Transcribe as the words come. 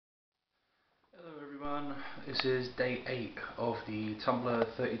everyone, this is day 8 of the Tumblr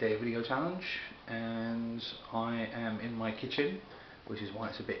 30-day video challenge, and I am in my kitchen, which is why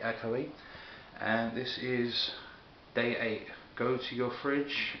it's a bit echoey. And this is day 8. Go to your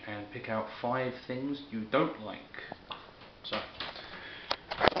fridge and pick out 5 things you don't like. So,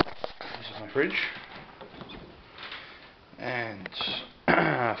 this is my fridge, and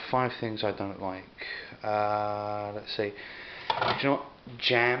 5 things I don't like. Let's see. Do you know what?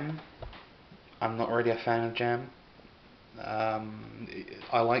 Jam. I'm not really a fan of jam.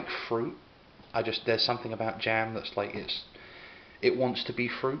 I like fruit. There's something about jam that's like it wants to be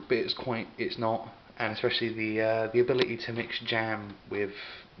fruit, but it's not. And especially the ability to mix jam with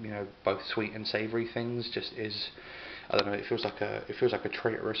both sweet and savoury things just is, I don't know. It feels like a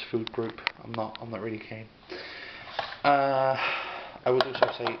traitorous food group. I'm not really keen. I would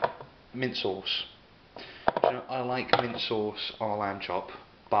also say mint sauce. I like mint sauce on a lamb chop,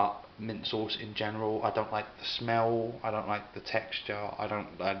 but mint sauce in general, I don't like the smell, I don't like the texture, I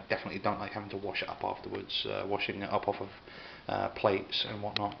definitely don't like having to wash it up afterwards, washing it up off of plates and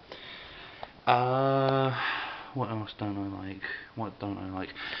whatnot. What else don't I like? What don't I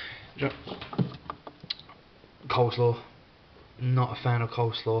like? Coleslaw. Not a fan of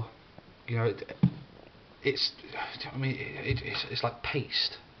coleslaw. It's like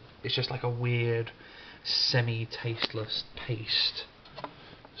paste. It's just like a weird, semi-tasteless paste.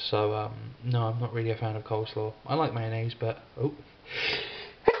 So no, I'm not really a fan of coleslaw. I like mayonnaise, but oh,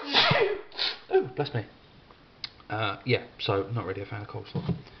 bless me. Yeah, so not really a fan of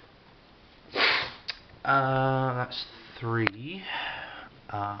coleslaw. That's 3.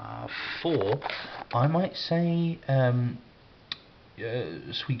 4. I might say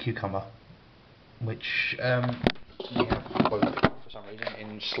sweet cucumber, which we have both for some reason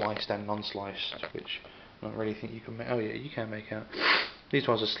in sliced and non-sliced, which I don't really think you can make. Oh yeah, you can make out. These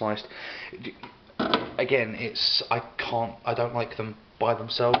ones are sliced. Again, I don't like them by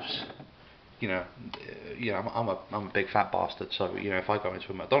themselves. I'm a big fat bastard. So if I go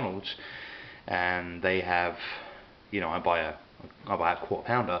into a McDonald's and they have, I buy a quarter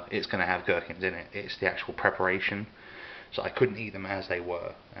pounder, it's going to have gherkins in it. It's the actual preparation. So I couldn't eat them as they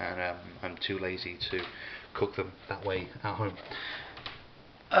were, and I'm too lazy to cook them that way at home.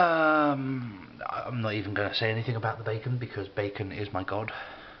 I'm not even going to say anything about the bacon, because bacon is my god.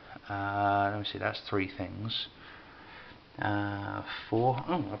 Let me see, that's 3 things. 4.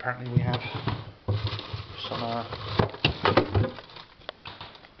 Oh, apparently we have some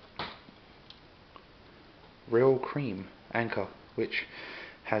real cream Anchor, which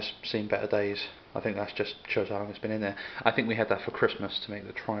has seen better days. I think that just shows how long it's been in there. I think we had that for Christmas to make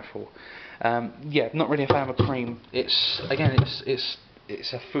the trifle. Yeah, not really a fan of cream. It's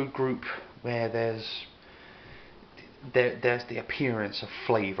a food group where there's the appearance of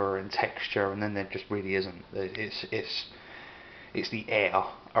flavour and texture, and then there just really isn't. It's the air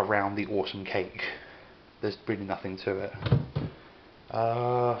around the awesome cake. There's really nothing to it.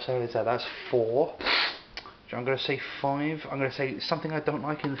 So that's 4. I'm going to say 5. I'm going to say something I don't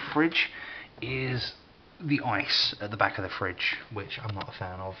like in the fridge is the ice at the back of the fridge, which I'm not a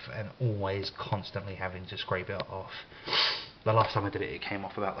fan of, and always constantly having to scrape it off. The last time I did it, it came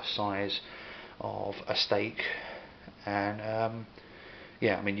off about the size of a steak, and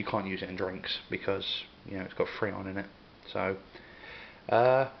yeah, I mean, you can't use it in drinks because it's got Freon in it. So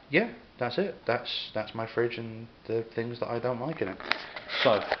yeah, that's it. That's my fridge and the things that I don't like in it.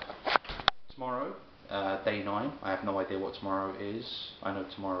 So tomorrow, day 9. I have no idea what tomorrow is. I know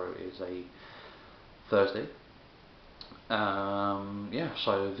tomorrow is a Thursday. Yeah,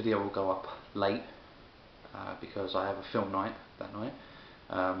 so the video will go up late because I have a film night that night.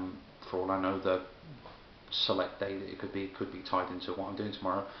 For all I know, the select day that it could be tied into what I'm doing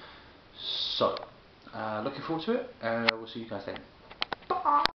tomorrow. So looking forward to it, and we'll see you guys then. Bye.